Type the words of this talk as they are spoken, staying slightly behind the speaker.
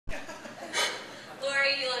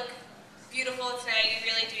beautiful tonight. You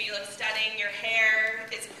really do. You look stunning. Your hair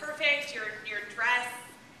is perfect. Your dress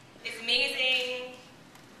is amazing.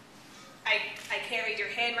 I can't read your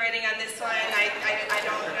handwriting on this one. I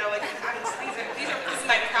don't know what this is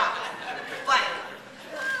my prop.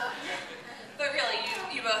 But really,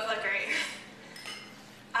 you both look great.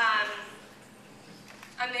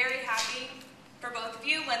 I'm very happy for both of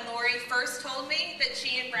you. When Lori first told me that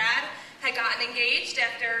she and Brad had gotten engaged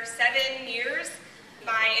after 7 years,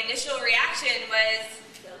 my initial reaction was,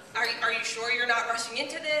 are you sure you're not rushing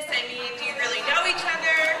into this? I mean, do you really know each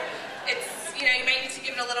other? You might need to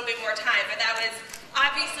give it a little bit more time, but that was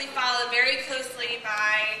obviously followed very closely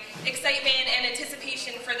by excitement and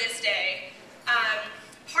anticipation for this day.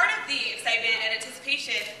 Part of the excitement and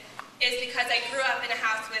anticipation is because I grew up in a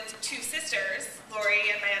house with 2 sisters,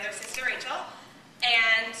 Lori and my other sister, Rachel,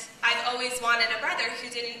 and I've always wanted a brother who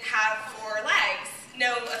didn't have 4 legs.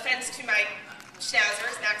 No offense to my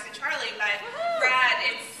schnauzers, Max and Charlie, but Brad,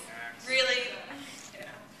 it's really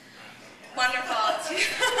wonderful to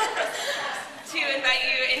invite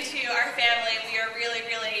you into our family. We are really,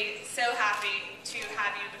 really so happy to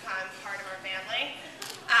have you become part of our family.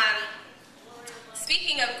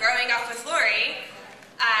 Speaking of growing up with Lori,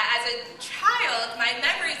 as a child, my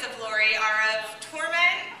memories of Lori are of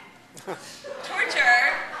torment,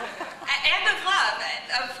 torture, and of love.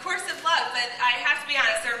 Of course of love, but I have to be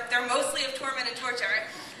honest, they're mostly of torment and torture.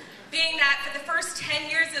 Being that for the first 10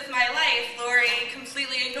 years of my life, Lori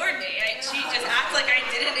completely ignored me. She just acted like I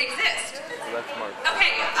didn't exist.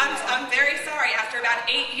 Okay, I'm very sorry after about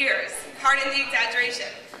 8 years. Pardon the exaggeration.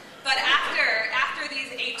 But after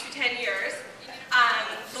these 8 to 10 years,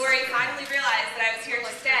 Lori finally realized that I was here to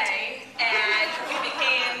stay, and we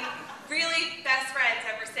became really best friends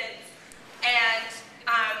ever since. And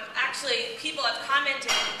actually, people have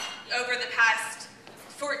commented over the past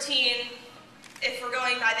 14, if we're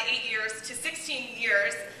going by the 8 years to 16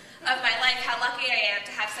 years of my life, how lucky I am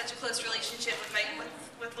to have such a close relationship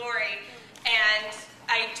with Lori. And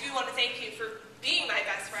I do want to thank you for being my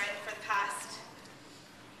best friend for the past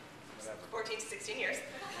 14 to 16 years.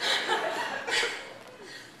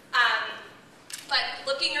 But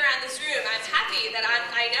looking around this room, I'm happy that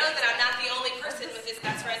I know that I'm not the only person with this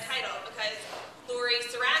best friend title, because Lori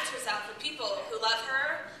surrounds herself with people who love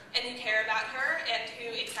her and who care about her and who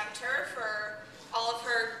accept her for all of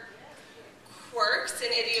her quirks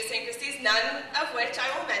and idiosyncrasies, none of which I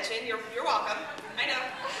will mention. You're welcome. I know.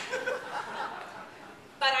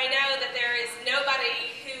 But I know that there is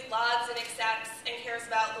nobody who loves and accepts and cares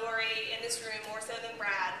about Lori in this room more so than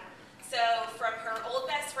Brad. So from her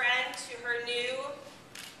old best friend to her new,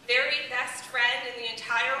 very best friend in the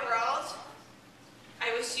entire world,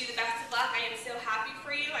 I wish you the best of luck. I am so happy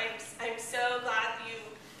for you. I'm so glad you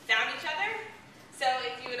found each other. So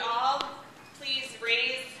if you would all please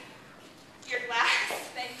raise your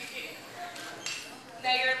glass. Thank you.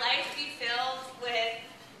 May your life be filled with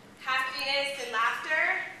happiness and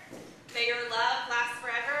laughter. May your love last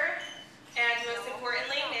forever. And most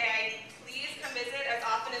importantly, may I please come visit as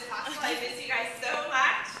often as possible. I miss you guys so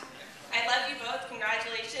much. I love you both.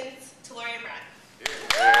 Congratulations to Lori and Brad.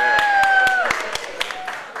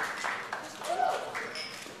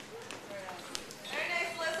 Very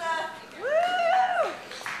nice, Melissa. Woo!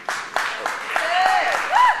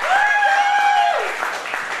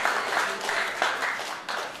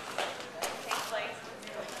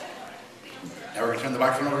 Now we're going to turn the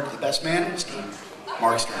microphone over to the best man,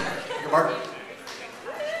 Mark Stern. Here, Mark.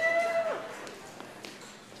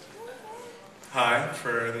 Hi,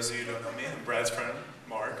 for those of you who don't know me, I'm Brad's friend,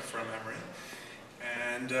 Mark, from Emory.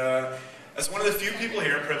 And as one of the few people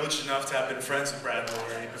here privileged enough to have been friends with Brad and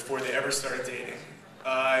Lori before they ever started dating,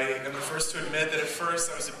 I am the first to admit that at first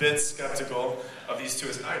I was a bit skeptical of these two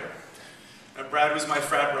as an item. Now, Brad was my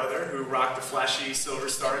frat brother who rocked the flashy Silver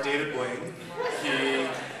Star David Blaine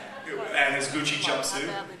and his Gucci jumpsuit.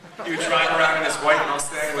 He would drive around in his white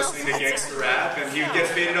Mustang listening to gangster rap, and he would get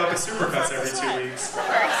faded up at Supercuts every 2 weeks.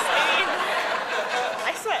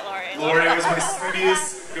 I sweat, Lori. Lori was my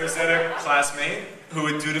studious Gozetta classmate who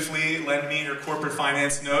would dutifully lend me her corporate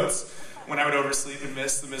finance notes when I would oversleep and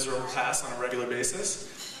miss the miserable class on a regular basis.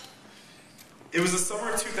 It was the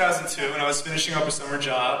summer of 2002, and I was finishing up a summer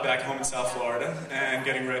job back home in South Florida and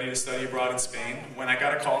getting ready to study abroad in Spain when I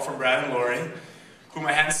got a call from Brad and Lori, whom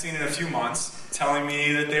I hadn't seen in a few months, telling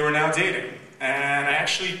me that they were now dating. And I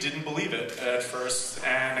actually didn't believe it at first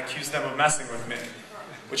and accused them of messing with me,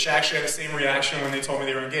 which actually had the same reaction when they told me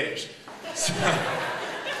they were engaged.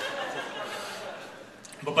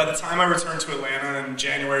 But by the time I returned to Atlanta in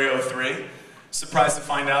January '03, surprised to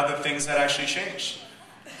find out that things had actually changed.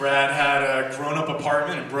 Brad had a grown-up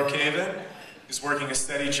apartment in Brookhaven. He's working a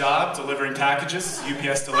steady job, delivering packages as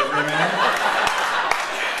UPS delivery man.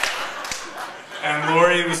 And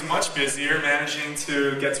Lori was much busier, managing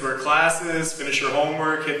to get to her classes, finish her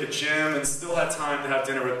homework, hit the gym, and still had time to have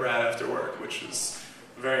dinner with Brad after work, which was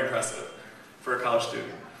very impressive for a college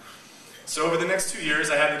student. So over the next 2 years,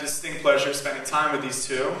 I had the distinct pleasure of spending time with these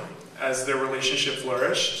two as their relationship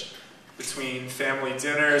flourished, between family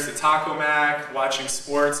dinners at Taco Mac, watching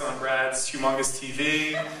sports on Brad's humongous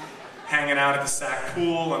TV, hanging out at the Sac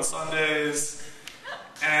Pool on Sundays.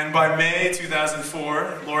 And by May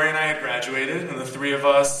 2004, Lori and I had graduated, and the three of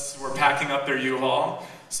us were packing up their U-Haul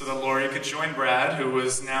so that Lori could join Brad, who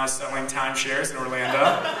was now selling timeshares in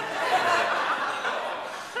Orlando.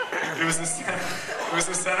 It was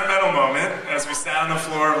a sentimental moment as we sat on the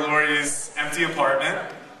floor of Lori's empty apartment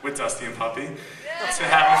with Dusty and Puppy to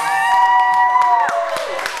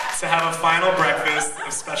have a final breakfast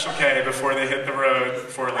of Special K before they hit the road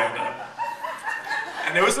for Orlando.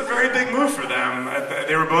 And it was a very big move for them.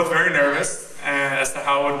 They were both very nervous as to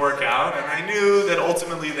how it would work out, and I knew that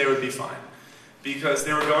ultimately they would be fine because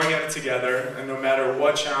they were going at it together, and no matter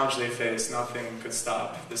what challenge they faced, nothing could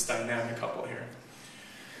stop this dynamic couple here.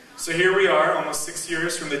 So here we are, almost 6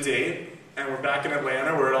 years from the date, and we're back in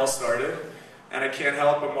Atlanta where it all started, and I can't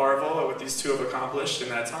help but marvel at what these two have accomplished in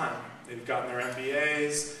that time. They've gotten their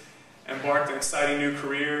MBAs, embarked on exciting new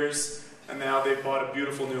careers, and now they've bought a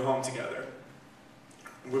beautiful new home together.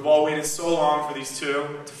 We've all waited so long for these two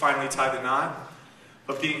to finally tie the knot,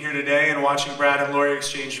 but being here today and watching Brad and Lori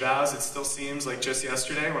exchange vows, it still seems like just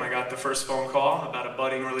yesterday when I got the first phone call about a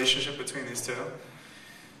budding relationship between these two.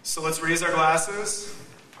 So let's raise our glasses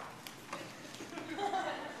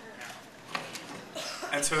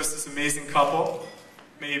and toast this amazing couple.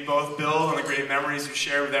 May you both build on the great memories you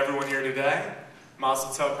shared with everyone here today.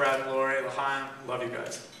 Mazel tov, Brad and Lori, L'chaim, love you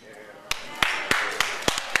guys.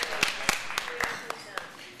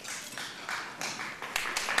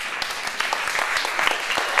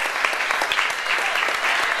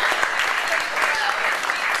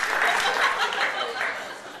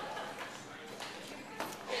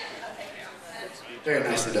 Very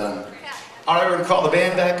nicely done. All right, we're going to call the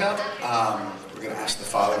band back up. We're going to ask the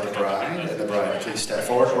father of the bride and the bride to please step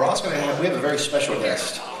forward. We're also going to we have a very special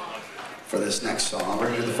guest for this next song. We're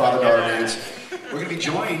going to do the father-daughter dance. We're going to be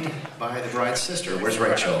joined by the bride's sister. Where's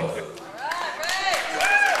Rachel? What do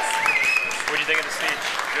you think of the speech?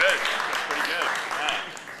 Good. That's pretty good. Yeah.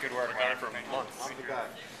 Good work. I've done it for months. I'm the guy.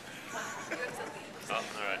 Oh, all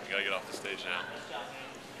right. You got to get off the stage now.